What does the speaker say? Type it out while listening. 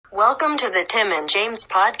Welcome to the Tim and James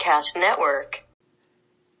Podcast Network.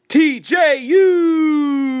 TJU!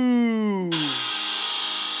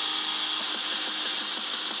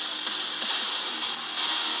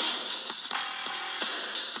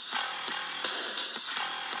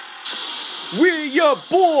 We're your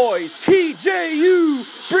boys, TJU,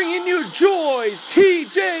 bringing you joy,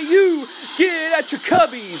 TJU. Get at your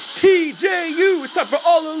cubbies, TJU. It's time for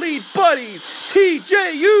all elite buddies,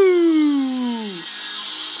 TJU.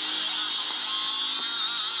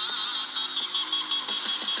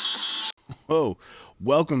 Whoa,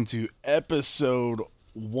 welcome to episode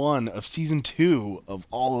 1 of season 2 of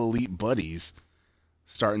All Elite Buddies.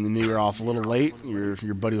 Starting the new year off a little late. Your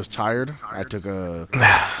buddy was tired. I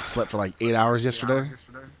slept for like 8 hours yesterday.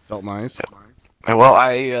 Felt nice. Well,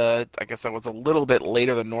 I guess I was a little bit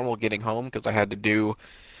later than normal getting home because your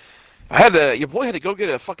boy had to go get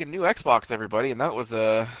a fucking new Xbox, everybody, and that was took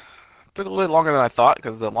a little bit longer than I thought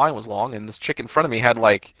because the line was long, and this chick in front of me had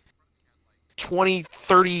like 20,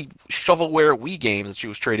 30 shovelware Wii games that she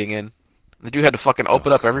was trading in. The dude had to fucking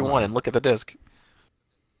open up every one and look at the disc.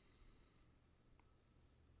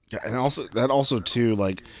 Yeah, and also too,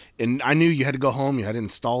 like, and I knew you had to go home, you had to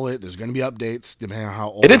install it, there's going to be updates, depending on how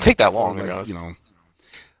old. It didn't take that long, you know.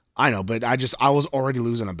 I know, but I was already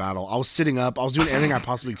losing a battle. I was sitting up, I was doing everything I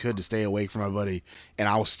possibly could to stay awake from my buddy, and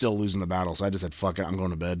I was still losing the battle, so I just said, fuck it, I'm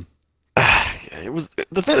going to bed. It was,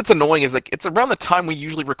 the thing that's annoying is, like, it's around the time we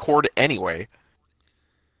usually record anyway.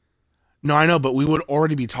 No, I know, but we would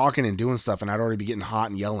already be talking and doing stuff, and I'd already be getting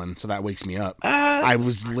hot and yelling, so that wakes me up. I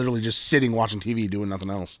was literally just sitting watching TV doing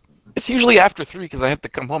nothing else. It's usually after 3 because I have to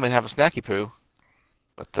come home and have a snacky poo.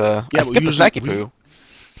 But I skipped the snacky poo.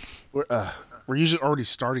 We're usually already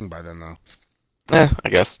starting by then, though. I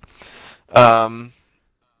guess. But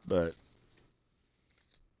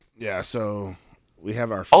yeah, so we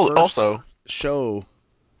have our first show.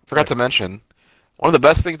 Forgot to mention, one of the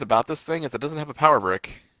best things about this thing is it doesn't have a power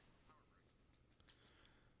brick.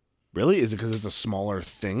 Really? Is it because it's a smaller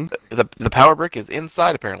thing? The power brick is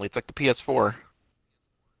inside, apparently. It's like the PS4.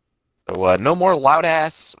 So no more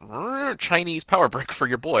loud-ass Chinese power brick for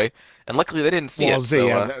your boy. And luckily they didn't see it. I was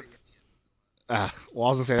going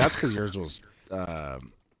to say, that's because yours was, what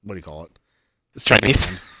do you call it? Chinese.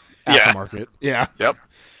 Aftermarket. Yeah. Yep.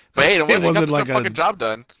 But hey, it wasn't got like the fucking job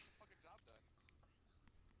done.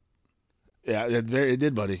 Yeah, it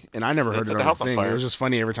did, buddy. And I never heard it on the thing. It was just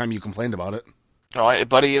funny every time you complained about it. Oh,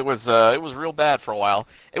 buddy, it was real bad for a while.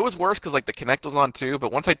 It was worse because like the Kinect was on too,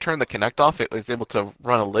 but once I turned the Kinect off, it was able to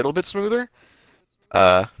run a little bit smoother.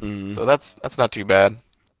 So that's not too bad.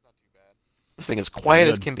 This thing is quiet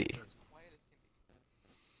as can be.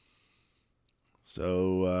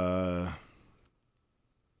 So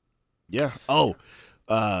yeah.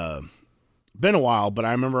 Been a while, but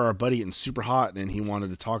I remember our buddy getting super hot, and he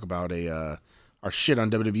wanted to talk about our shit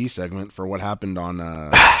on WWE segment for what happened on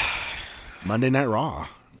Monday Night Raw.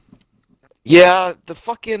 Yeah, the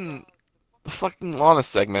fucking Lana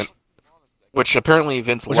segment, which apparently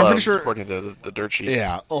Vince loves, according to the dirt sheets.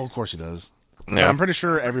 Yeah, of course he does. Yeah. I'm pretty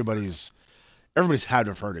sure everybody's had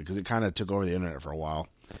to have heard it because it kind of took over the internet for a while.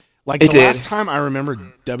 Like last time I remember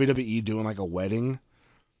WWE doing like a wedding.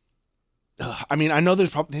 I mean, I know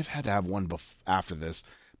they've had to have one after this,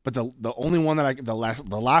 but the only one that the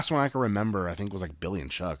last one I can remember, I think, was like Billy and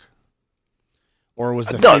Chuck. Or was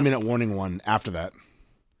the 3-minute warning one after that?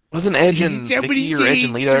 Wasn't Edge and Vicky or Edge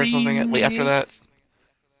and Lita or something after that?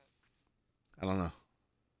 I don't know.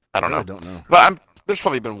 I don't know. But there's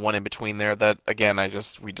probably been one in between there that, again, I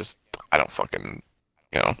don't fucking,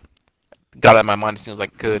 got out of my mind as soon as I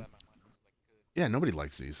could. Yeah, nobody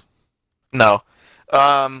likes these. No.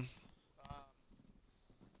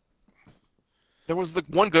 There was the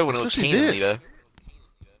one good one. It was Kane and Lita.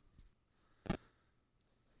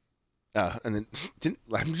 And then the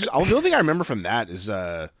only thing I remember from that is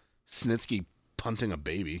Snitsky punting a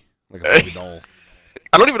baby like a baby doll.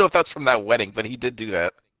 I don't even know if that's from that wedding, but he did do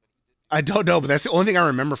that. I don't know, but that's the only thing I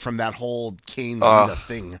remember from that whole Kane Lita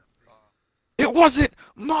thing. It wasn't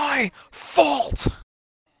my fault.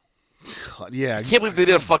 God, yeah, I can't believe they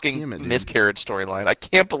did a fucking miscarriage storyline. I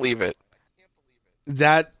can't believe it.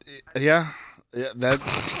 That's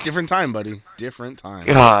different time, buddy. Different time.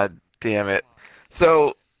 God damn it.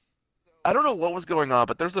 So, I don't know what was going on,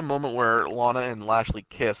 but there's a moment where Lana and Lashley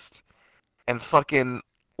kissed, and fucking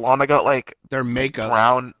Lana got like their makeup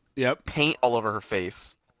brown paint all over her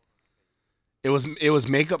face. It was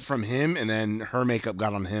makeup from him, and then her makeup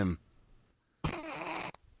got on him.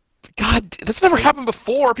 God, that's never happened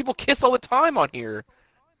before. People kiss all the time on here.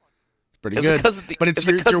 Pretty good. But it's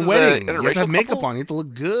your wedding. You have to have makeup on. You have to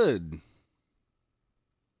look good.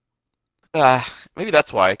 Maybe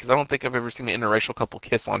that's why, because I don't think I've ever seen an interracial couple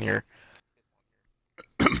kiss on here.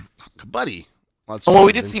 Buddy. Well,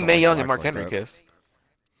 we did see Mae Young and Mark Henry kiss.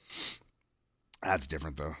 That's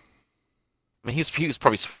different, though. I mean, he was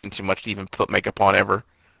probably sweating too much to even put makeup on ever.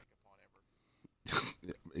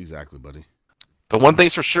 Exactly, buddy. But one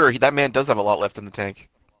thing's for sure, that man does have a lot left in the tank.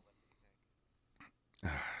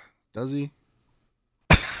 Does he?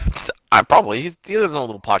 Probably. He has his own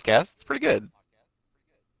little podcast. It's pretty good.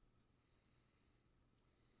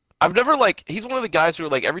 I've never, he's one of the guys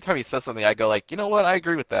who, every time he says something, I go, you know what? I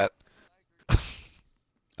agree with that.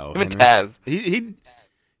 Oh, Him and Taz.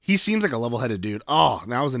 He seems like a level-headed dude. Oh,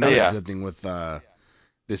 that was another good thing with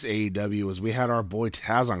this AEW was we had our boy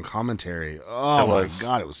Taz on commentary. Oh, my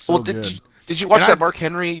God. It was so good. Did you watch that Mark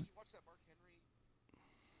Henry?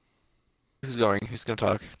 Who's going to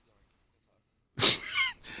talk?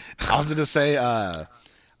 I was going to say, I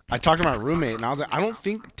talked to my roommate, and I was like, I don't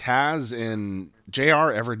think Taz and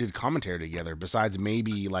JR ever did commentary together, besides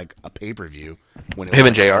maybe, a pay-per-view. When it Him was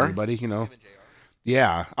and JR? Everybody, you know?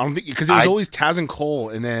 Yeah. I don't think, because it was always Taz and Cole,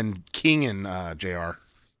 and then King and JR.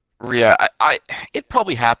 Yeah, it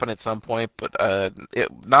probably happened at some point, but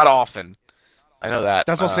not often. I know that.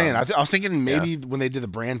 That's what I'm saying. I was thinking maybe when they did the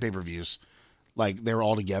brand pay-per-views, they were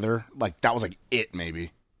all together. That was, it,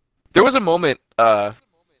 maybe. There was a moment, I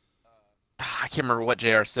can't remember what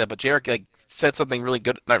JR said, but JR said something really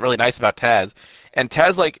good, not really nice about Taz, and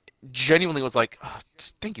Taz genuinely was like, oh,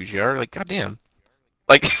 "Thank you, JR." Goddamn.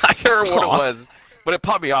 I can't remember what it was, but it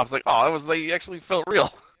popped me off. It's it was actually felt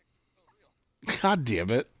real. God damn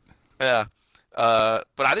it. Yeah. But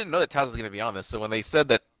I didn't know that Taz was going to be on this, so when they said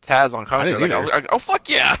that Taz on commentary, I was like, oh fuck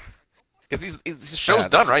yeah, because his show's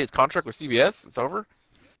done, right? His contract with CBS, it's over.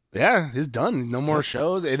 Yeah, he's done. No more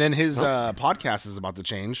shows, and then his podcast is about to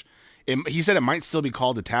change. He said it might still be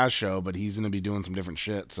called the Taz Show, but he's going to be doing some different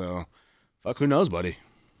shit. So, fuck, who knows, buddy?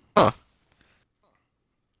 Huh?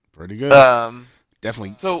 Pretty good.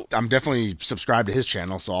 Definitely. So I'm definitely subscribed to his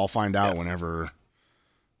channel, so I'll find out whenever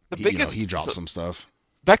he drops some stuff.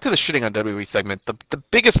 Back to the shitting on WWE segment. The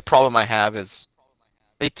biggest problem I have is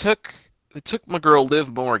they took my girl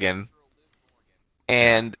Liv Morgan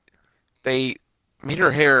and they made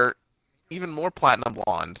her hair even more platinum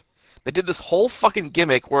blonde. They did this whole fucking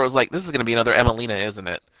gimmick where it was this is going to be another Emelina, isn't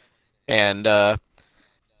it? And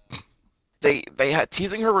they had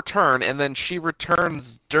teasing her return, and then she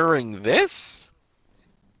returns during this.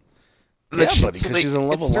 Yeah, buddy, because she's in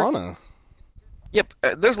love with Lana. Yep,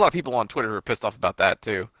 there's a lot of people on Twitter who are pissed off about that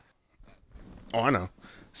too. Oh, I know.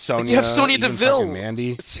 Sonya. You have Sonya Deville.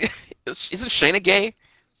 Mandy. Isn't Shayna gay?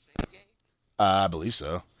 I believe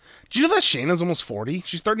so. Did you know that Shayna's almost 40?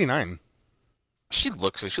 She's 39. She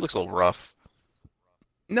looks a little rough.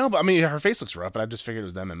 No, but I mean, her face looks rough, but I just figured it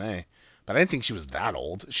was the MMA. But I didn't think she was that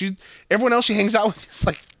old. Everyone else she hangs out with is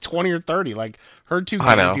 20 or 30. Her two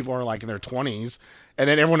people are in their 20s. And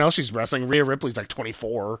then everyone else she's wrestling, Rhea Ripley's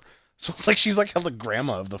 24. So it's she's hella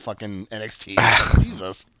grandma of the fucking NXT.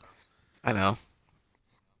 Jesus. I know.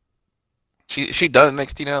 She done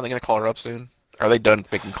NXT now? Are they going to call her up soon? Are they done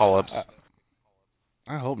making call-ups?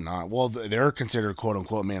 I hope not. Well, they're considered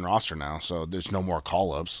quote-unquote main roster now, so there's no more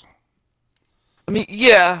call-ups. I mean,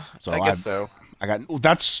 yeah, so I guess so.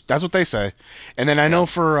 That's what they say. And then I know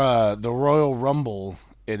for the Royal Rumble,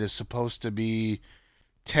 it is supposed to be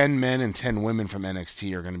 10 men and 10 women from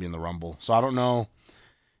NXT are going to be in the Rumble. So I don't know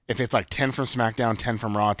if it's 10 from SmackDown, 10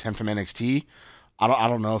 from Raw, 10 from NXT. I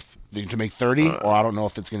don't know if they're to make 30, or I don't know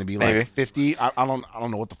if it's going to be 50. I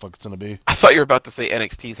don't know what the fuck it's going to be. I thought you were about to say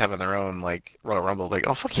NXT's having their own Royal Rumble.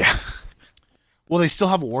 Oh fuck yeah. Well, they still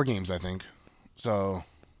have War Games, I think. So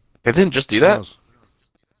they didn't just do that.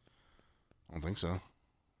 I don't think so.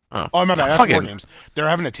 Oh, my bad. That's War Games. They're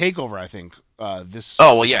having a takeover, I think. This.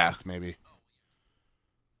 Oh well, yeah. Maybe.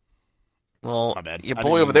 Well, my bad. Your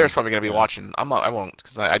boy over there is probably going to be watching. I won't,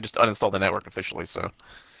 because I just uninstalled the network officially. So.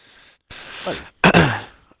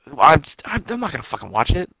 I'm not going to fucking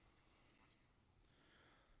watch it.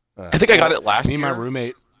 I think I got it last year. Me and my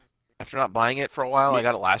roommate. After not buying it for a while, I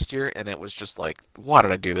got it last year, and it was just why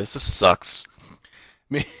did I do this? This sucks.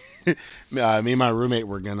 Me and my roommate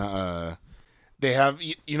were gonna. They have,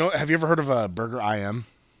 have you ever heard of Burger IM?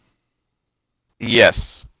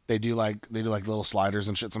 Yes. They do little sliders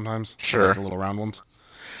and shit sometimes. Sure. The little round ones.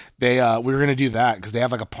 We were gonna do that because they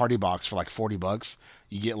have a party box for $40.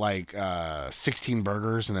 You get 16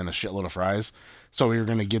 burgers and then a shitload of fries. So we were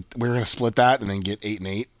gonna split that and then get 8 and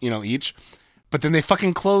 8, each. But then they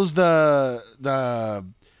fucking closed the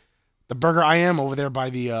Burger IM over there by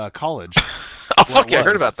the college. Oh fuck yeah, I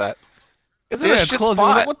heard about that. It's closed.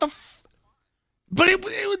 I was what the? But it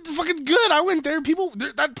was fucking good. I went there. People,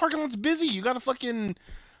 that parking lot's busy. You got a fucking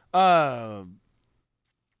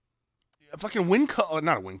Winco,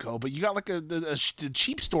 not a Winco, but you got like a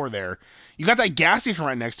cheap store there. You got that gas station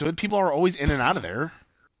right next to it. People are always in and out of there.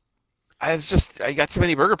 I got too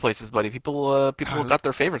many burger places, buddy. People got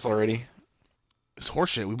their favorites already. It's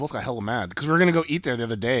horseshit. We both got hella mad because we were gonna go eat there the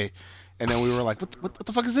other day, and then we were like, "What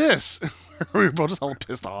the fuck is this?" We were both just hella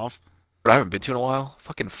pissed off. But I haven't been to in a while.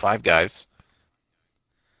 Fucking Five Guys.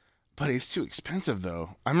 But it's too expensive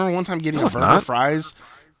though. I remember one time getting No, a it's burger, not. fries,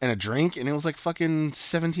 and a drink, and it was like fucking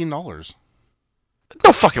 $17.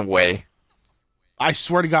 No fucking way. I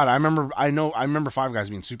swear to God, I remember Five Guys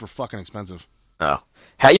being super fucking expensive. No.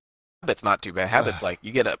 Habit's not too bad. Habit's like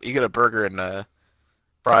you get a burger and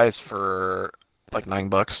fries for like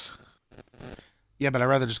 $9. Yeah, but I'd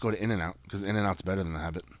rather just go to In-N-Out because In-N-Out's better than the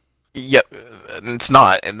Habit. Yep, and it's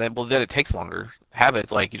not, and then it takes longer.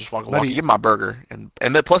 Habit's like you just walk, Buddy, you get my burger, and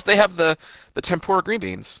then plus they have the tempura green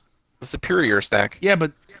beans, the superior stack. yeah,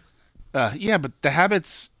 but the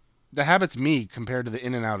Habit's me compared to the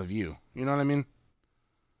In-N-Out of you. You know what I mean?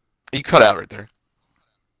 You cut out right there.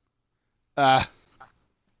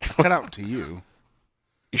 Cut out to you.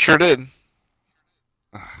 You sure did.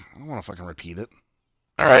 I don't want to fucking repeat it.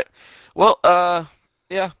 All right. Well,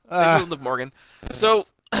 yeah, Uh, Liv Morgan. So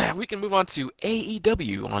we can move on to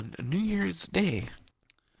AEW on New Year's Day.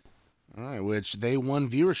 All right, which they won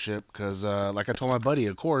viewership because, like I told my buddy,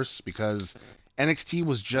 of course, because NXT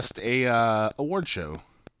was just a award show.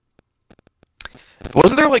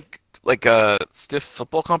 Wasn't there like a stiff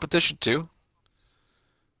football competition too?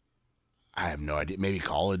 I have no idea. Maybe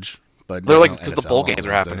college, but They're like no because the NFL bowl on games are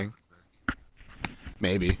Wednesday. happening.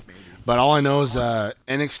 Maybe. But all I know is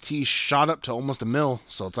NXT shot up to almost $1 million,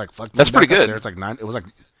 so it's like fuck. That's pretty back up good. There, it's like it was like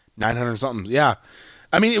 900 something. Yeah,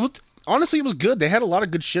 I mean it was honestly it was good. They had a lot of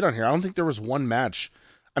good shit on here. I don't think there was one match.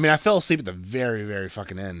 I mean I fell asleep at the very very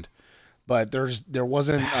fucking end, but there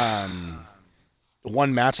wasn't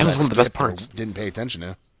one match That that was I one of the best skipped or parts. didn't pay attention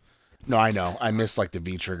to. No, I know. I missed like the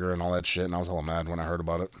V trigger and all that shit, and I was hella mad when I heard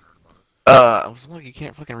about it. I was like, you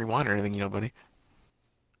can't fucking rewind or anything, buddy.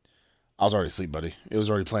 I was already asleep, buddy. It was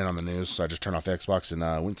already playing on the news, so I just turned off the Xbox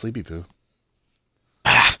and went sleepy poo.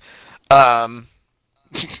 Um,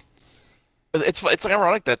 it's like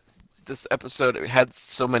ironic that this episode had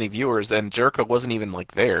so many viewers and Jericho wasn't even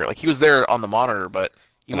like there. Like he was there on the monitor, but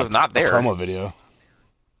he was not there. Promo video.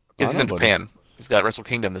 Because he's I in know, buddy. Japan. He's got Wrestle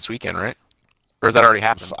Kingdom this weekend, right? Or has that already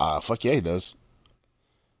happened? Fuck yeah, he does.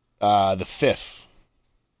 The 5th.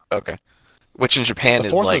 Okay. Which in Japan The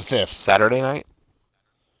is 4th or like 5th? Saturday night?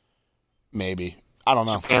 Maybe. I don't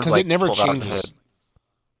know. Japan's Because like it never 12 hours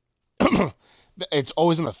changes. It's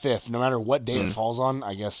always on the 5th. No matter what day Hmm. it falls on,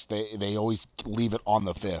 I guess they always leave it on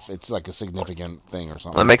the 5th. It's like a significant thing or That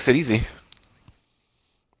something. makes it easy.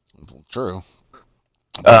 True.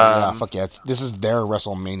 But yeah, fuck yeah. This is their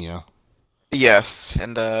WrestleMania. Yes,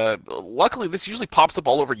 and luckily this usually pops up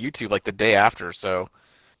all over YouTube like the day after, so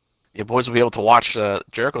you boys will be able to watch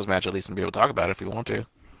Jericho's match at least and be able to talk about it if you want to.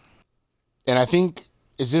 And I think,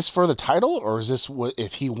 is this for the title, or is this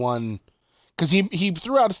if he won? Because he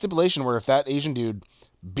threw out a stipulation where if that Asian dude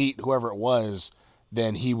beat whoever it was,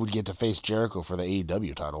 then he would get to face Jericho for the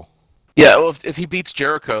AEW title. Yeah, well, if he beats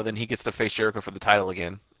Jericho, then he gets to face Jericho for the title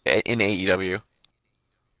again in AEW.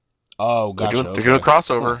 Oh, gotcha. They're doing a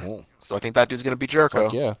crossover, Oh, so I think that dude's gonna be Jericho.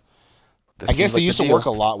 fuck yeah. That I guess seems they like used the to deal. work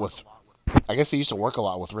a lot with. I guess they used to work a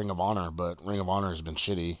lot with Ring of Honor, but Ring of Honor has been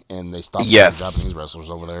shitty, and they stopped Yes. sending Japanese wrestlers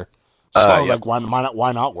over there. So Yeah. like,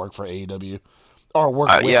 why not work for AEW, or work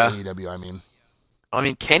with yeah. AEW? I mean, I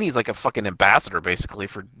mean, Kenny's like a fucking ambassador basically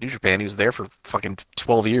for New Japan. He was there for fucking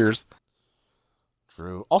 12 years.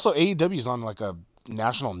 true. Also, AEW is on like a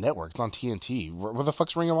national network. It's on TNT. Where the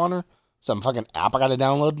fuck's Ring of Honor? Some fucking app I gotta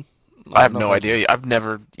download. I have no fucking- idea. I've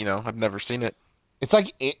never seen it. It's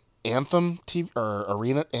like Anthem TV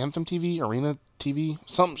or Anthem TV, Arena TV.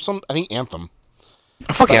 Some. I think Anthem.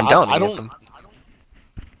 Fucking, I'm But down. I don't.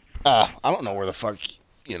 I don't know where the fuck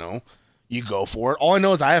you go for it. All I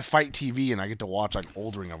know is I have Fight TV and I get to watch like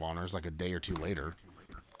old Ring of Honors like a day or two later.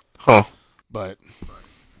 Huh. But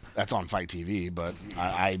that's on Fight TV. But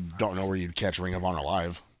I don't know where you'd catch Ring of Honor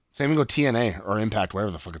live. Same thing with TNA or Impact,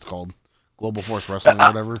 whatever the fuck it's called, Global Force Wrestling or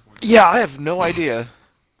whatever. Yeah, I have no idea.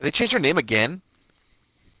 They changed their name again?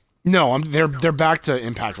 No, they're back to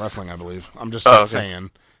Impact Wrestling, I believe. I'm just Oh, okay.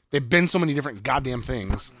 saying they've been so many different goddamn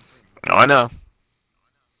things. Oh, I know.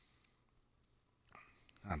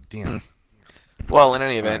 God damn. Well, in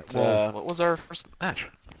any event, well- what was our first match?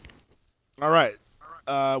 All right.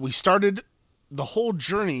 We started the whole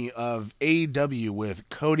journey of AEW with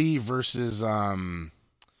Cody versus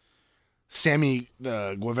Sammy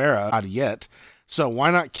Guevara not yet. So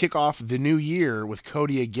why not kick off the new year with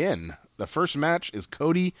Cody again? The first match is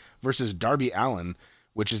Cody versus Darby Allin,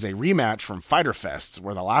 which is a rematch from Fyter Fest,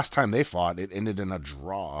 where the last time they fought, it ended in a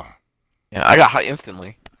draw. Yeah, I got hot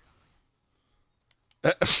instantly.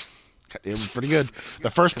 It was pretty good. The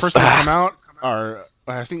first person to come out,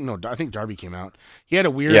 I think Darby came out. He had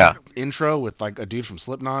a weird intro with like a dude from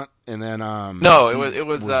Slipknot, and then no, it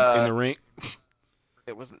was in the ring.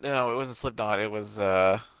 It wasn't Slipknot. It was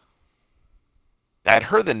I'd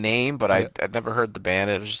heard the name, but I'd never heard the band.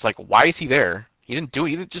 It was just like, why is he there? He didn't do it.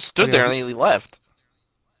 He just stood there and then he left.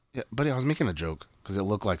 Yeah, buddy, I was making a joke because it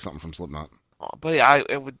looked like something from Slipknot. Oh, buddy, I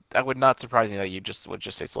would not surprise me that you would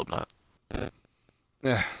just say Slipknot.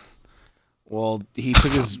 Yeah. Well, he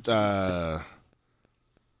took his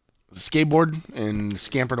skateboard and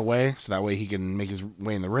scampered away, so that way he can make his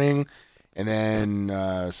way in the ring. And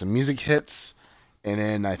then some music hits, and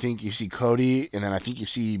then I think you see Cody, and then I think you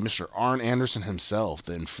see Mr. Arn Anderson himself,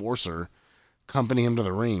 the Enforcer, accompany him to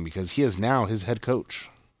the ring because he is now his head coach.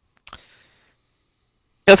 Yeah,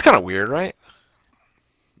 that's kind of weird, right?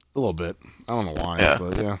 A little bit. I don't know why,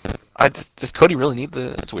 but yeah. Does Cody really need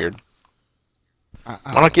the? It's weird. Why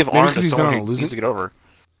not give Arn to someone who needs to get over?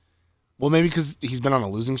 Well, maybe because he's been on a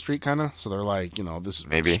losing streak, kind of. So they're like, this is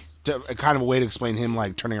maybe kind of a way to explain him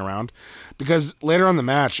like turning around. Because later on in the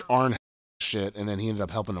match, Arn had shit, and then he ended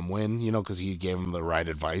up helping him win. Because he gave him the right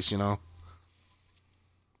advice.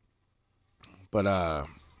 But a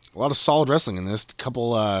lot of solid wrestling in this.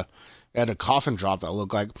 Couple had a coffin drop that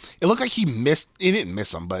looked like he missed. He didn't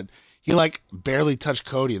miss him, but he like barely touched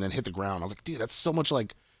Cody and then hit the ground. I was like, dude, that's so much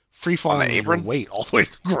like free falling weight all the way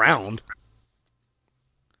to the ground.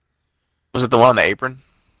 Was it the one on the apron?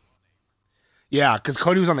 Yeah, because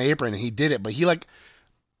Cody was on the apron and he did it, but he like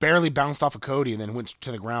barely bounced off of Cody and then went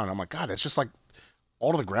to the ground. I'm like, God, it's just like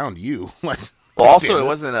all to the ground. Like. Well, also it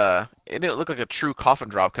wasn't it didn't look like a true coffin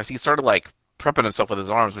drop because he started like prepping himself with his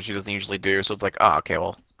arms, which he doesn't usually do. So it's like, oh, okay,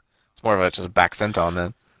 well, it's more of just a back senton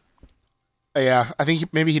then. Yeah, I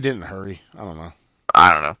think maybe he didn't hurry. I don't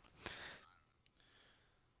know.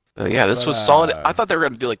 But yeah, this was solid. I thought they were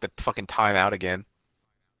gonna do like the fucking timeout again.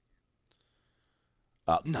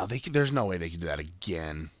 No, there's no way they could do that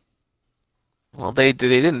again. Well, they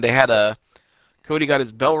didn't. They had Cody got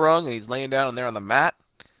his bell rung and he's laying down there on the mat,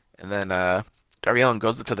 and then Darby Allin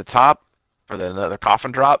goes up to the top for another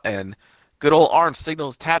coffin drop, and good old Arn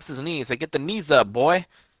taps his knees. They get the knees up, boy.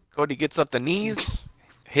 Cody gets up the knees,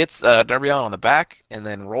 hits Darby Allin on the back, and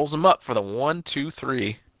then rolls him up for the 1, 2,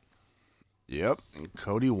 3. Yep, and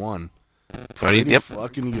Cody won. Cody,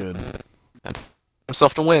 fucking good.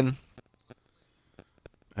 Himself to win.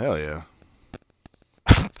 Hell yeah.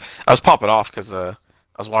 I was popping off because I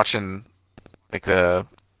was watching like the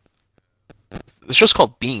show's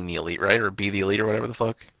called Being the Elite, right? Or Be the Elite or whatever the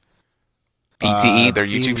fuck. BTE, their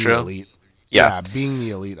YouTube show. Yeah, Being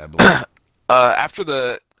the Elite, I believe. After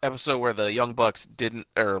the episode where the Young Bucks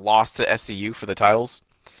lost to SCU for the titles,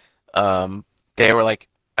 they were like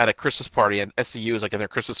at a Christmas party, and SCU is like in their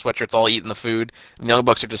Christmas sweatshirts, all eating the food, and the Young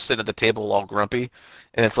Bucks are just sitting at the table all grumpy,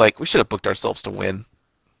 and it's like, we should have booked ourselves to win.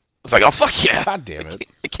 It's like, oh fuck yeah! God damn it!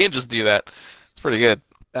 I can't just do that. It's pretty good.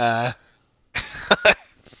 All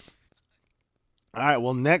right.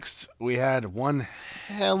 Well, next we had one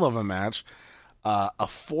hell of a match, a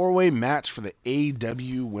 4-way match for the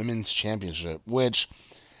AEW Women's Championship, which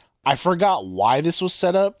I forgot why this was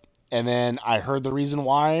set up, and then I heard the reason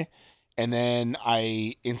why, and then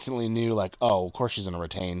I instantly knew, like, oh, of course she's gonna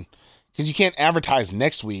retain, because you can't advertise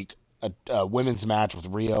next week a women's match with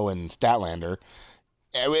Rio and Statlander.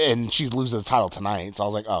 And she loses the title tonight, so I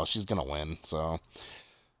was like, oh, she's going to win. So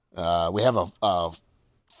we have a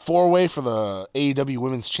 4-way for the AEW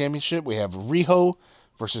Women's Championship. We have Riho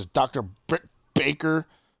versus Dr. Britt Baker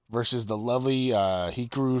versus the lovely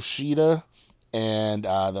Hikaru Shida and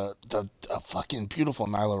the fucking beautiful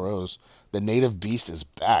Nyla Rose. The Native Beast is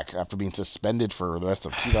back after being suspended for the rest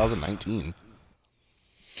of 2019.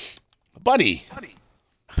 Buddy.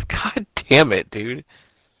 God damn it, dude.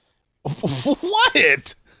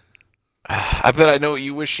 What? I bet I know what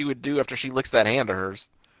you wish she would do after she licks that hand of hers.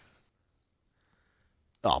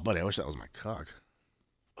 Oh, buddy, I wish that was my cock.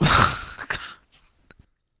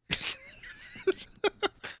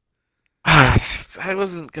 I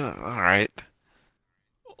wasn't gonna. All right.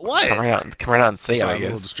 What? Come right out and say it. I guess. I'm a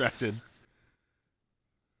little distracted.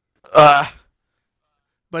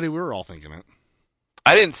 Buddy, we were all thinking it.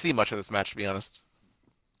 I didn't see much of this match, to be honest.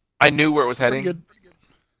 I knew where it was heading. Pretty good.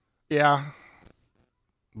 Yeah,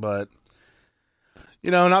 but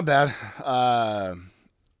not bad. Our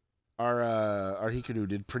Hikaru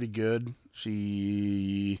did pretty good.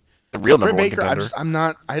 She the real Britt number one Baker, contender. I'm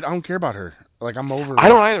not. I don't care about her. Like I'm over. I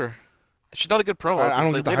don't either. She's not a good promo. I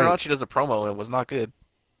don't get the Later hype. on, she does a promo and it was not good.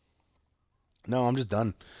 No, I'm just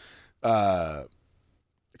done. God,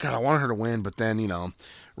 I wanted her to win, but then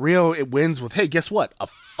Rio it wins with hey, guess what? A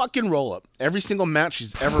fucking roll up. Every single match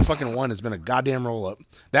she's ever fucking won has been a goddamn roll up.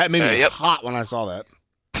 That made me hot when I saw that.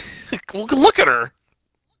 Look at her.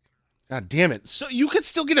 God damn it. So you could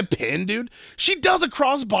still get a pin, dude. She does a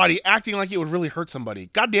crossbody acting like it would really hurt somebody.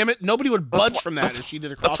 God damn it. Nobody would budge from that if she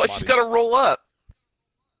did a crossbody. That's why she's got to roll up.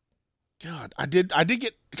 God, I did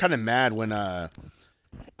get kind of mad when I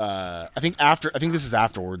think this is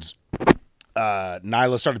afterwards.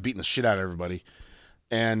 Nyla started beating the shit out of everybody.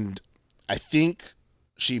 And I think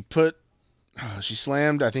she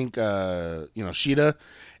slammed, I think, Shida,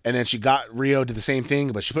 and then she got Rio did the same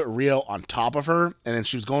thing, but she put Rio on top of her, and then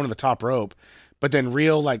she was going to the top rope, but then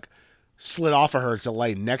Rio, like, slid off of her to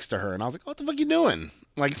lay next to her, and I was like, what the fuck are you doing?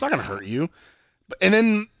 Like, it's not going to hurt you. And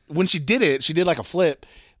then when she did it, she did, like, a flip.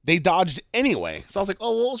 They dodged anyway. So I was like,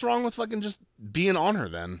 oh, what was wrong with fucking just being on her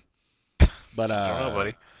then? But, I don't know,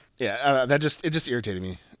 buddy. Yeah, it just irritated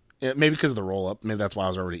me. Yeah, maybe because of the roll up. Maybe that's why I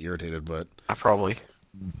was already irritated. But I probably.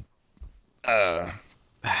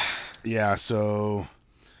 Yeah. So,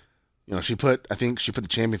 she put the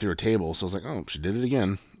champion through a table. So I was like, oh, she did it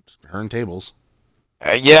again. Her and tables.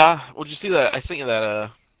 Yeah. Well, did you see that? I sent you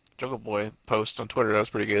that Jungle Boy post on Twitter. That was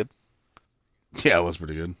pretty good. Yeah, it was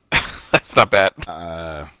pretty good. That's not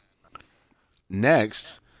bad.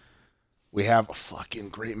 Next, we have a fucking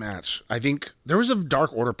great match. I think there was a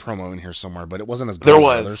Dark Order promo in here somewhere, but it wasn't as good there as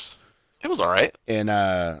was. others. It was all right. And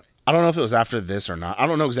I don't know if it was after this or not. I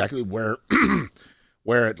don't know exactly where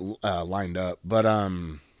where it lined up, but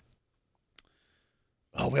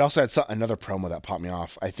we also had another promo that popped me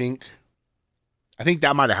off. I think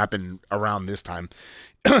that might have happened around this time.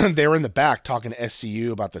 They were in the back talking to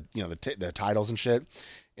SCU about the the titles and shit.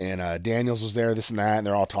 And Daniels was there, this and that, and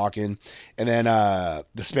they're all talking. And then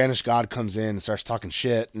the Spanish God comes in and starts talking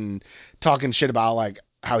shit about like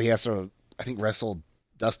how he has to, I think, wrestle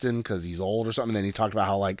Dustin because he's old or something. And then he talked about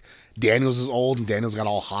how like Daniels is old and Daniels got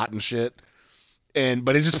all hot and shit.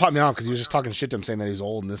 But it just popped me off because he was just talking shit to him, saying that he was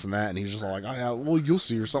old and this and that. And he was just all like, oh yeah, well you'll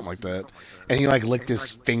see or something like that. And he like licked his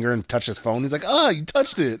finger and touched his phone. He's like, oh, you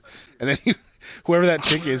touched it. And then whoever that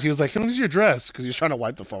chick is, he was like, let me see your dress because he was trying to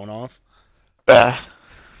wipe the phone off.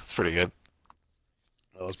 That's pretty good.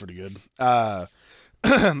 That was pretty good. But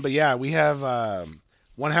yeah, we have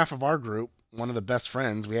one half of our group, one of the best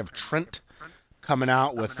friends. We have Trent coming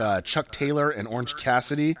out with Chuck Taylor and Orange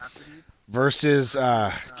Cassidy versus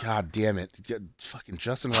God damn it, fucking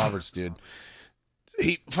Justin Roberts, dude.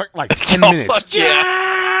 He like 10 minutes. Fuck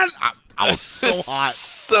yeah! I was so hot,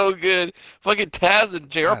 so good. Fucking Taz and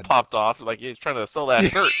JR popped off like he's trying to sell that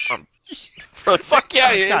shirt. Like, fuck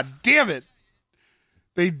yeah, he is. God damn it.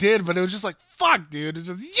 They did, but it was just like, fuck, dude. It's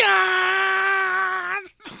just, yeah!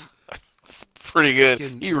 Pretty good.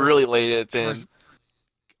 He really laid it in.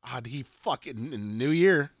 God, he fucking, in New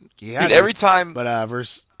Year. Dude, every time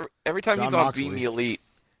versus every time John he's on Moxley. Being the Elite,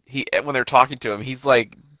 when they're talking to him, he's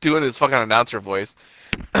like doing his fucking announcer voice.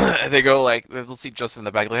 And they go like, they'll see Justin in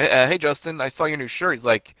the back, like, hey Justin, I saw your new shirt. He's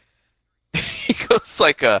like, he goes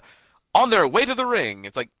like, on their way to the ring.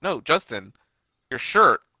 It's like, no, Justin, your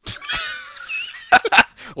shirt.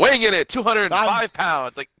 Weighing in at 205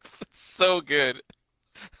 pounds. Like, it's so good.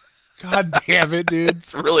 God damn it, dude.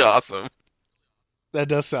 It's really awesome. That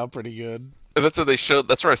does sound pretty good. And that's what they showed.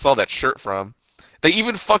 That's where I saw that shirt from. They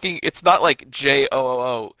even fucking. It's not like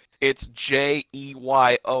JOOO. It's JEYOOO.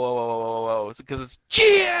 Because it's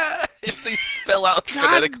yeah. If they spell out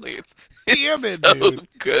phonetically, it's so dude.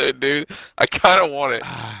 Good, dude. I kind of want it.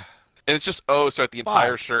 And it's just O, so at the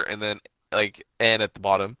entire shirt, and then like N at the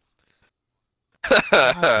bottom.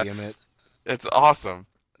 God damn it. It's awesome.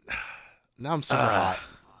 Now I'm super hot.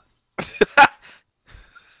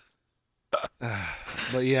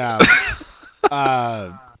 But yeah.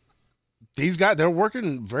 These guys, they're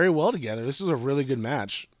working very well together. This was a really good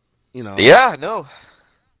match. Yeah, no.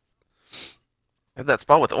 Had that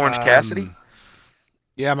spot with Orange Cassidy.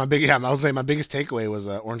 Yeah, I was saying my biggest takeaway was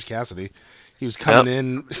Orange Cassidy. He was coming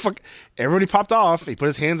in. Everybody popped off. He put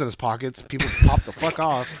his hands in his pockets. People popped the fuck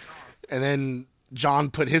off. And then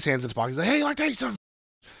John put his hands in his pockets. He's like, hey, like that, you son of a...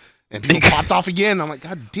 And people popped off again. I'm like,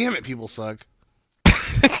 God damn it, people suck.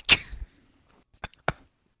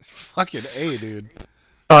 Fucking A, dude.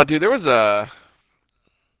 Dude, there was a...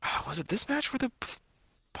 Was it this match where the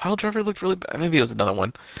pile driver looked really bad? Maybe it was another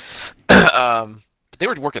one. They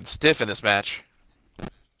were working stiff in this match.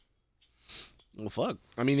 Well, fuck.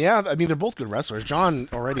 I mean, they're both good wrestlers. John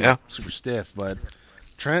already super stiff, but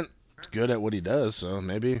Trent's good at what he does, so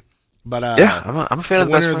maybe But yeah, I'm a fan the of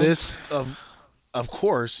the Best winner of Friends. this, of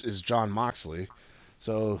course, is John Moxley.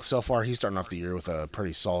 So far, he's starting off the year with a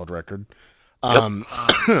pretty solid record. Yep. Um,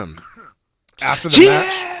 after the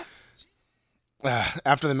match,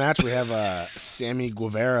 Yeah. we have Sammy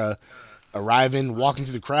Guevara arriving, walking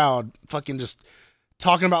through the crowd, fucking just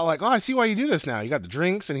talking about like, oh, I see why you do this now. You got the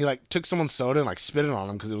drinks, and he like took someone's soda and like spit it on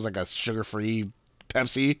him because it was like a sugar-free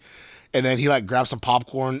Pepsi, and then he like grabbed some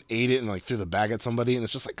popcorn, ate it, and like threw the bag at somebody, and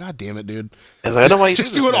it's just like, God damn it, dude! I was like, I know why you do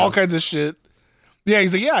Just this doing now. all kinds of shit. Yeah,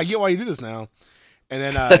 he's like, yeah, I get why you do this now. And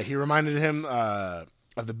then he reminded him of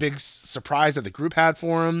the big surprise that the group had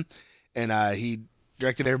for him, and he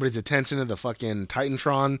directed everybody's attention to the fucking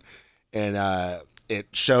Titantron, and it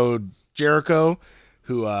showed Jericho,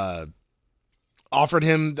 who offered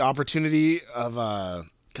him the opportunity of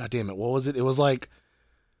God damn it, what was it? It was like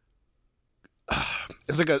a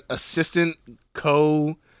assistant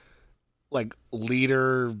like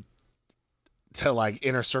leader to like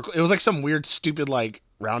Inner Circle. It was like some weird stupid like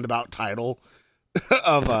roundabout title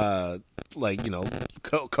of like, you know,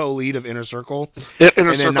 co-lead of Inner Circle. Inner And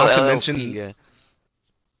then Circle not to LLC, mention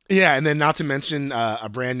yeah, and then not to mention a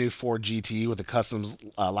brand new Ford GT with a customs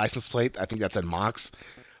license plate. I think that said Mox.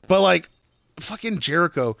 But like fucking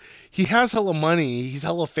Jericho, he has hella money, he's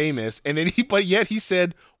hella famous, and then but yet he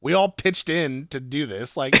said we all pitched in to do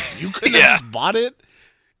this. Like, you couldn't have just bought it.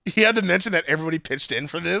 He had to mention that everybody pitched in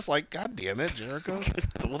for this. Like, God damn it, Jericho.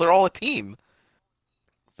 Well, they're all a team.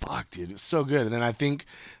 Fuck, dude, it's so good. And then I think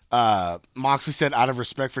Moxley said, out of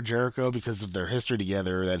respect for Jericho because of their history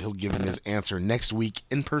together, that he'll give him his answer next week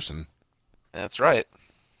in person. That's right.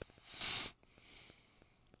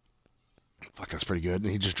 Fuck, that's pretty good. And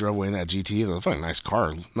he just drove away in that GT. It was a fucking nice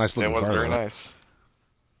car. Nice looking It was car. very though. nice.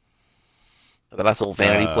 The nice little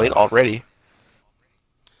vanity plate already.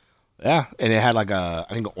 Yeah, and it had like I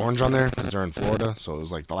think orange on there because they're in Florida, so it was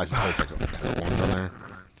like the license plate's like had orange on there.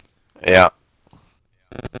 Yeah.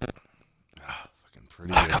 Fucking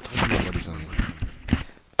pretty good. got the fucking...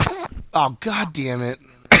 Oh, God damn it.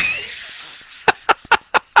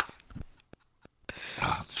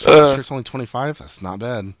 The shirt's only 25. That's not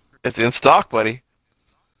bad. It's in stock, buddy.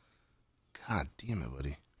 God damn it,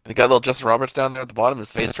 buddy. You got little Justin Roberts down there at the bottom, his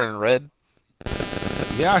face turning red.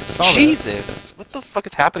 Yeah, I saw that. Jesus! What the fuck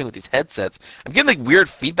is happening with these headsets? I'm getting like weird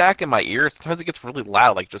feedback in my ears. Sometimes it gets really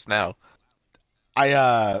loud, like just now.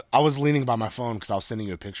 I was leaning by my phone because I was sending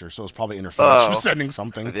you a picture, so it was probably interference from sending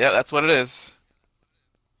something. Yeah, that's what it is.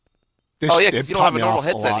 This, Oh yeah, because you don't have a normal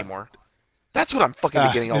headset lot. anymore. That's what I'm fucking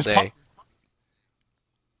getting all day.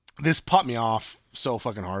 This popped me off so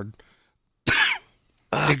fucking hard.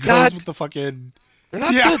 It God, goes with the fucking... they're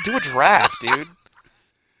not gonna do a draft, dude.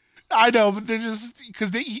 I know, but they're just...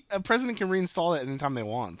 Because a president can reinstall it anytime they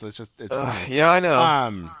want. So it's just... It's yeah, I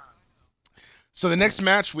know. So the next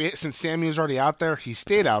match, since Sammy was already out there, he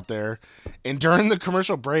stayed out there. And during the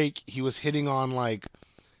commercial break, he was hitting on like...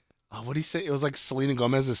 what did he say? It was like Selena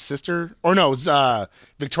Gomez's sister? Or no, it was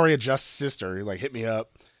Victoria Just's sister. He like hit me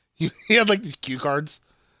up. He had like these cue cards.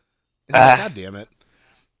 And I was like, God damn it.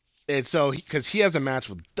 And so, because he has a match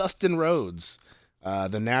with Dustin Rhodes,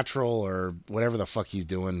 the Natural or whatever the fuck he's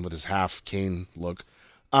doing with his half Kane look.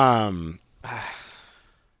 So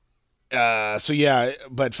yeah,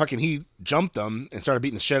 but fucking he jumped them and started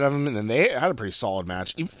beating the shit out of him, and then they had a pretty solid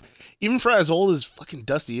match. Even for as old as fucking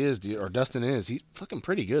Dusty is, dude, or Dustin is, he's fucking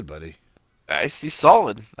pretty good, buddy. He's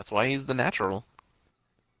solid. That's why he's the Natural.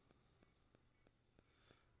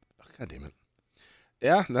 God damn it.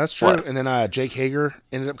 Yeah, that's true. What? And then Jake Hager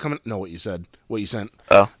ended up coming... No, what you said. What you sent.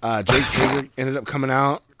 Oh. Jake Hager ended up coming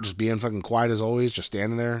out, just being fucking quiet as always, just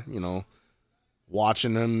standing there, you know,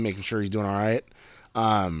 watching him, making sure he's doing all right.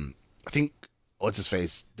 I think, what's his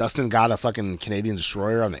face? Dustin got a fucking Canadian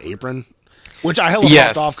Destroyer on the apron, which I hella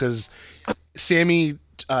fucked off because Sammy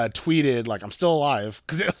tweeted, like, I'm still alive,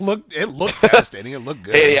 because it looked devastating. It looked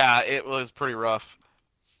good. Yeah, it was pretty rough.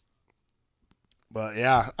 But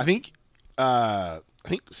yeah, I think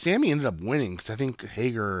Sammy ended up winning because I think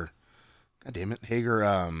Hager, God damn it, Hager,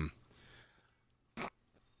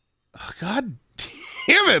 God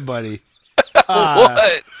damn it, buddy.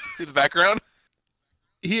 What? See the background?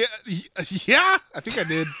 Yeah, I think I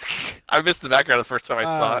did. I missed the background the first time I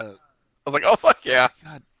saw it. I was like, oh, fuck yeah.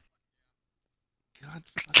 God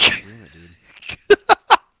fucking damn it, dude.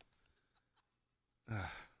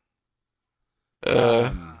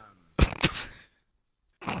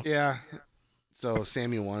 Yeah. So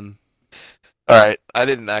Sammy won. All right, I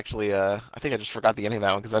didn't actually. I think I just forgot the ending of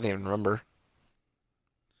that one because I didn't even remember.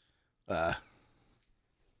 Oh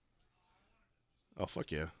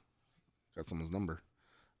fuck yeah! Got someone's number.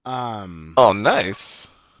 Oh nice.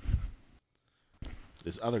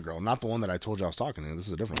 This other girl, not the one that I told you I was talking to. This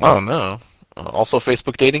is a different one. Oh no. Also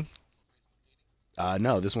Facebook dating?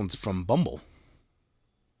 No, this one's from Bumble.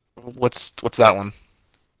 What's that one?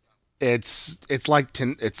 It's like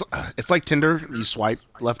it's like Tinder. You swipe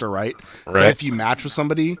left or right. Right. But if you match with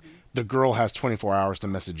somebody, the girl has 24 hours to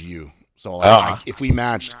message you. So like, if we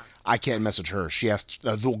matched, I can't message her.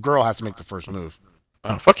 The girl has to make the first move.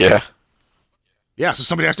 Oh fuck yeah. Yeah, so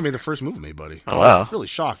somebody has to make the first move with me, buddy. Oh wow. I was really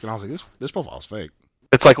shocked, and I was like, this profile's fake.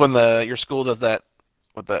 It's like when your school does that.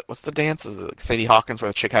 What's the dance? Is it like Sadie Hawkins where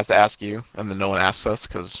the chick has to ask you, and then no one asks us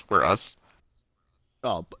because we're us?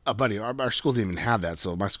 Oh, buddy, our school didn't even have that,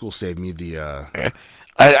 so my school saved me the. Okay.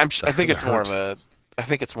 I think it's more of a. I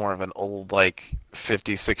think it's more of an old like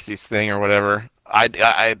 50s, 60s thing or whatever.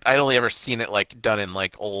 I only ever seen it like done in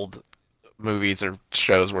like old movies or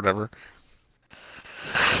shows or whatever.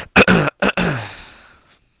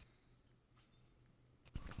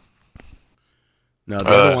 No, the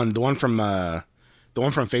other one, the one from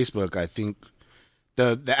Facebook, I think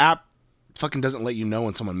the app fucking doesn't let you know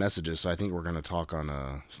when someone messages, so I think we're gonna talk on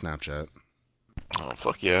Snapchat. Oh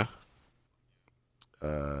fuck yeah.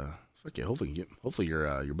 Fuck yeah. Hopefully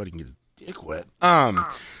your buddy can get his dick wet.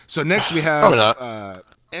 So next we have I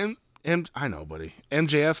know, buddy.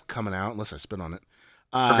 MJF coming out, unless I spit on it.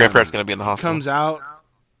 Her grandparents gonna be in the hospital. Comes out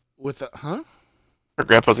with a Her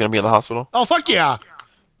grandpa's gonna be in the hospital. Oh fuck yeah.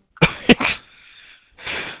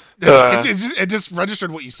 It just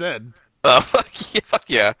registered what you said. Fuck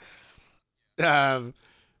yeah.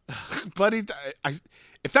 Buddy,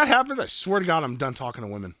 if that happens, I swear to God, I'm done talking to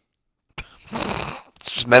women.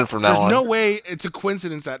 It's just men from now on. There's no way it's a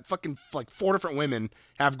coincidence that fucking like 4 different women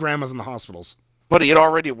have grandmas in the hospitals. Buddy,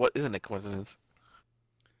 what isn't a coincidence?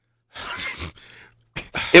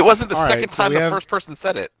 It wasn't the second time the first person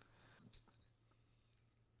said it.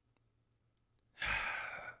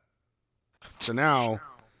 So now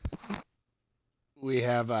we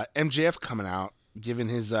have MJF coming out, giving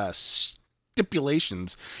his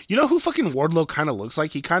stipulations. You know who fucking Wardlow kind of looks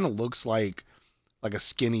like? He kind of looks like a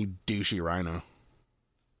skinny, douchey Rhino.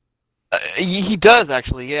 He does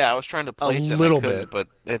actually. Yeah, I was trying to place it a little bit, but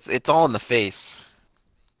it's all in the face.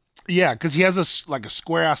 Yeah, because he has a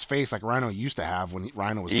square ass face like Rhino used to have when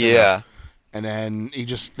Rhino was thinner. Yeah. And then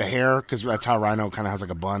the hair, because that's how Rhino kind of has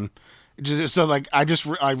like a bun. So like I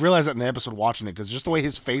realized that in the episode watching it, because just the way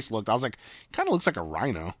his face looked, I was like, kind of looks like a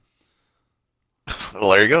Rhino.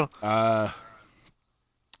 Well, there you go.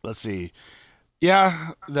 Let's see.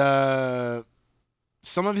 Yeah,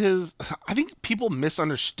 some of his, I think people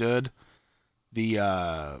misunderstood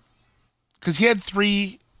because he had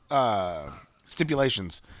 3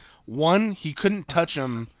 stipulations. 1, he couldn't touch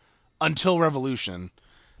him until Revolution,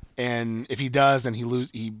 and if he does, then he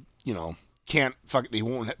won't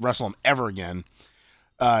wrestle him ever again.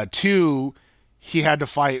 2, he had to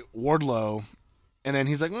fight Wardlow, and then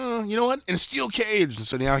he's like, you know what? In a steel cage. And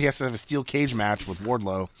so now he has to have a steel cage match with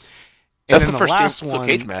Wardlow. And that's the first steel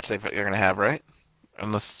cage match they're going to have, right?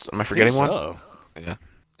 Am I forgetting one? So. Yeah.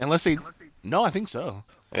 Unless no, I think so.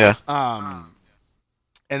 Yeah.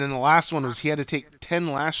 And then the last one was he had to take 10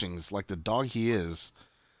 lashings, like the dog he is,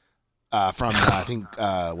 from I think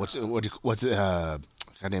what's God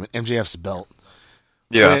damn it, MJF's belt.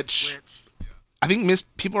 Yeah. Which I think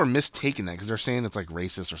people are mistaking that because they're saying it's like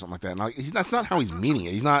racist or something like that. And that's not how he's meaning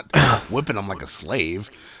it. He's not whipping him like a slave.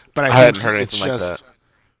 But I hadn't heard anything like that.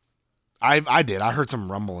 I did. I heard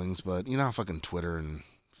some rumblings, but you know how fucking Twitter and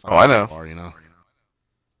I know. Are, you know.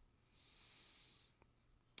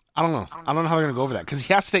 I don't know. I don't know how they're gonna go over that because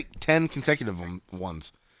he has to take 10 consecutive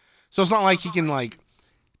ones. So it's not like he can like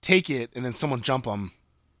take it and then someone jump him.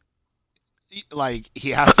 Like he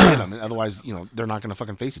has to hit him, and otherwise, they're not gonna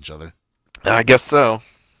fucking face each other. I guess so.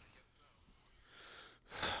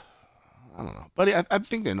 I don't know, but I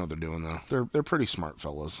think they know what they're doing though. They're pretty smart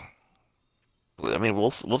fellas. I mean,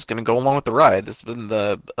 Will's gonna go along with the ride. It's been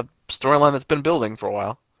a storyline that's been building for a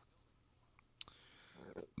while.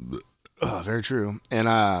 Very true.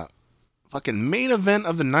 And fucking main event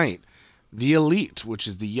of the night, the Elite, which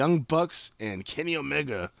is the Young Bucks and Kenny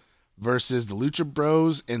Omega versus the Lucha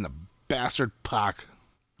Bros and the Bastard Pac.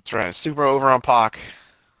 That's right. Super over on Pac.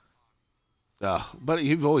 But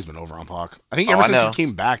you've always been over on Pac. I think ever since he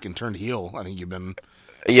came back and turned heel, I think you've been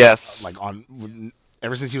like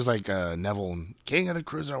ever since he was like Neville and King of the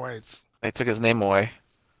Cruiserweights. They took his name away.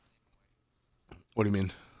 What do you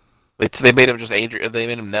mean? They made him just Adrian. They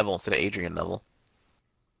made him Neville instead of Adrian Neville.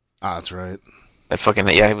 Ah, that's right. That fucking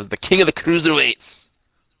he was the King of the Cruiserweights.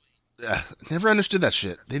 Never understood that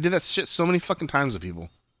shit. They did that shit so many fucking times with people.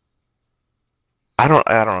 I don't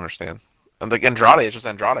understand. And like Andrade is just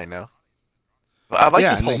Andrade now. I like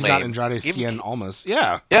yeah, his and whole he's name. not Andrade Cien Almas.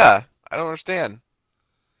 Yeah. Yeah, I don't understand.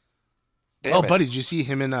 Damn it. Buddy, did you see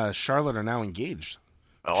him and Charlotte are now engaged?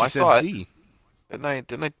 Oh, She I said saw it. C. Didn't I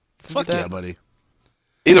send you Fuck yeah, that? buddy.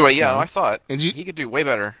 Either way, yeah, No. I saw it. And He could do way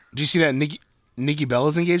better. did you see that Nikki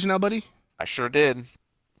Bella's engaged now, buddy? I sure did.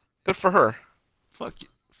 Good for her.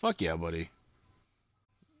 Fuck yeah, buddy.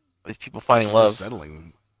 These people finding She's love.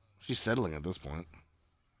 settling. She's settling at this point.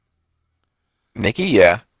 Nikki,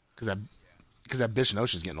 yeah. Because that bitch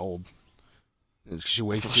knows she's getting old. She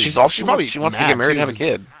wastes. She's all she wants. She wants to get married and have a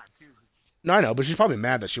kid. No, I know, but she's probably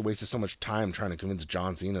mad that she wasted so much time trying to convince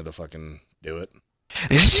John Cena to fucking do it.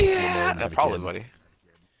 Yeah, probably, buddy.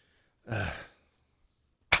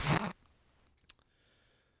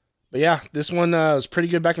 But yeah, this one was pretty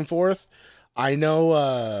good back and forth. I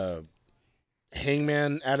know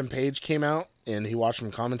Hangman Adam Page came out and he watched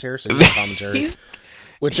some commentary, so he did commentary.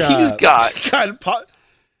 Which he's got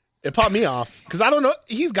it popped me off because I don't know,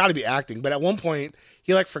 he's got to be acting, but at one point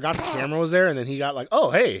he like forgot the camera was there and then he got like,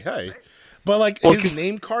 oh hey, but like his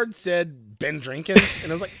name card said Ben Drinking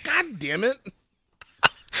and I was like, god damn it.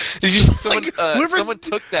 Did you someone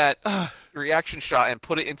took that reaction shot and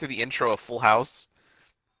put it into the intro of Full House?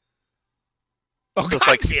 Oh, so god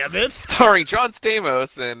like, damn it. Starring John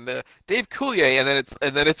Stamos and Dave Coulier,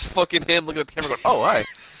 and then it's fucking him looking at the camera going, oh hi.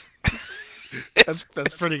 That's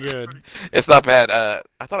pretty good. It's not bad.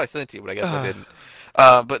 I thought I sent it to you, but I guess I didn't.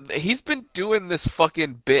 But he's been doing this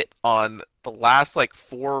fucking bit on the last like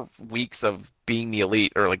 4 weeks of being the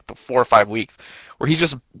Elite, or like the 4 or 5 weeks, where he's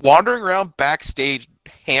just wandering around backstage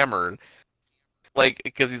hammered, like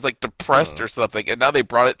because he's like depressed or something. And now they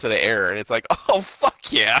brought it to the air, and it's like, oh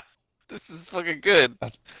fuck yeah, this is fucking good.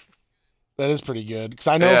 That is pretty good because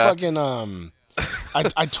I know fucking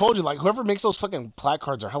I told you, like, whoever makes those fucking plaque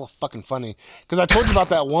cards are hella fucking funny. Because I told you about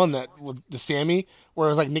that one that with the Sammy, where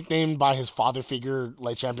it was like nicknamed by his father figure,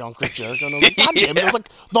 like champion Chris Jericho. And I was like, god damn it, it was like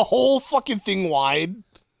the whole fucking thing wide.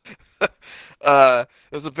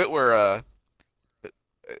 There's a bit where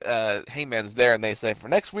Hangman's there, and they say, for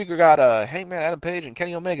next week we got Hangman Adam Page and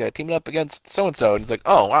Kenny Omega teaming up against so and so, and he's like,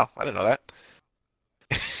 oh wow, I didn't know that.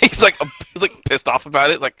 he's like pissed off about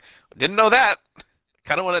it, like, didn't know that.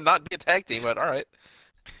 Kind of want to not be a tag team, but all right.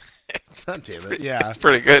 God damn it, yeah, it's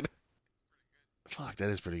pretty good. Fuck, that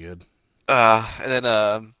is pretty good. And then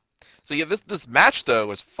so yeah, this match though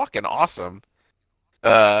was fucking awesome.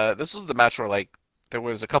 This was the match where like there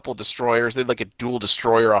was a couple destroyers. They had like a dual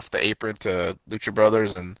destroyer off the apron to Lucha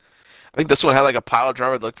Brothers, and I think this one had like a pile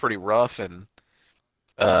driver that looked pretty rough, and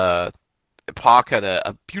Pac had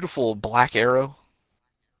a beautiful black arrow.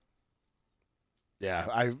 Yeah,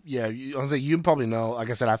 I was like, you probably know.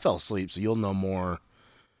 Like I said, I fell asleep, so you'll know more.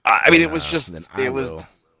 I mean, it was just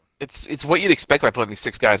it's what you'd expect by putting these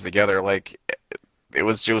 6 guys together. Like it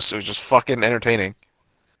was just fucking entertaining.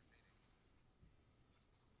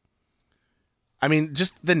 I mean,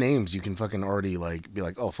 just the names you can fucking already like be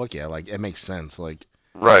like, oh fuck yeah, like it makes sense. Like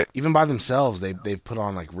right, even by themselves, they've put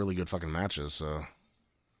on like really good fucking matches. So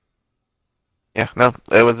yeah, no,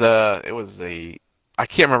 it was a. I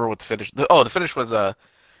can't remember what the finish. The finish was it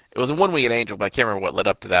was a one-winged angel, but I can't remember what led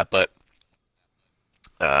up to that. But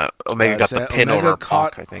Omega got the pin over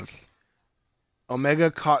Pac, I think. Omega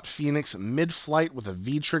caught Phoenix mid-flight with a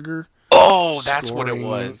V-trigger. Oh, that's what it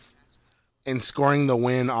was. And scoring the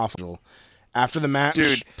win off. After the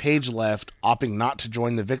match, Page left, opting not to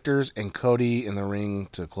join the victors, and Cody in the ring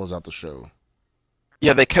to close out the show.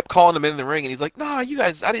 Yeah, they kept calling him in the ring, and he's like, "Nah, you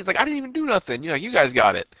guys." I didn't even do nothing. You guys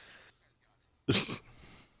got it.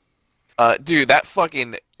 Dude, that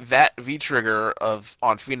V trigger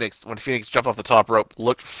on Phoenix when Phoenix jumped off the top rope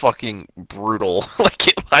looked fucking brutal.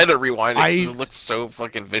 Like I had to rewind it because it looked so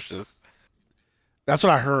fucking vicious. That's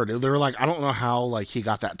what I heard. They were like, I don't know how like he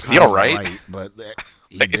got that time is he all right? But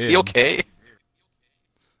like, is he okay?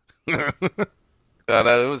 No,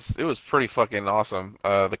 it was pretty fucking awesome.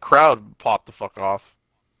 The crowd popped the fuck off,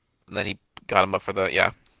 and then he got him up for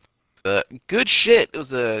the good shit. It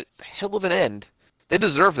was a hell of an end. They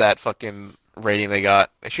deserve that fucking rating they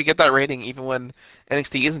got. They should get that rating even when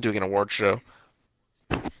NXT isn't doing an award show.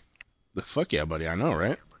 The fuck yeah, buddy. I know,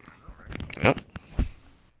 right? Yep.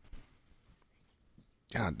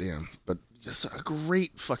 God damn. But it's a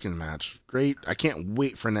great fucking match. Great. I can't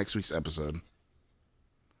wait for next week's episode.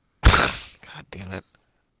 God damn it.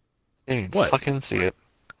 I didn't even fucking see it.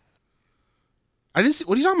 I didn't see.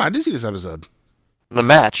 What are you talking about? I didn't see this episode. The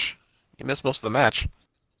match. You missed most of the match.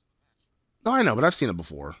 No, I know, but I've seen it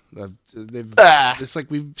before. It's like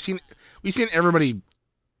we've seen everybody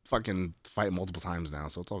fucking fight multiple times now,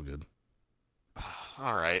 so it's all good.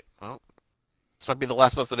 All right. Well, this might be the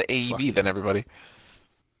last episode of AEB then, everybody.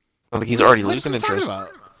 I think he's already losing interest.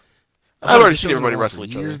 I've already seen everybody wrestle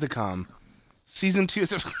each other. Years to come. Season 2.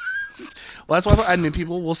 Well, that's why I thought I knew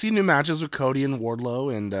people. We'll see new matches with Cody and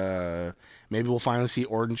Wardlow, and maybe we'll finally see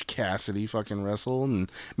Orange Cassidy fucking wrestle,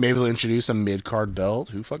 and maybe they'll introduce a mid-card belt.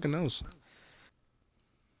 Who fucking knows?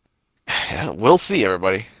 Yeah, we'll see,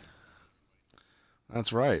 everybody.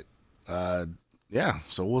 That's right. Yeah,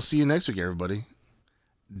 so we'll see you next week, everybody.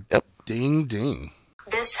 Yep. Ding, ding.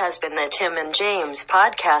 This has been the Tim and James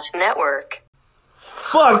Podcast Network.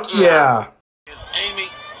 Fuck yeah! Amy,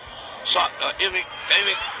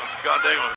 God dang it.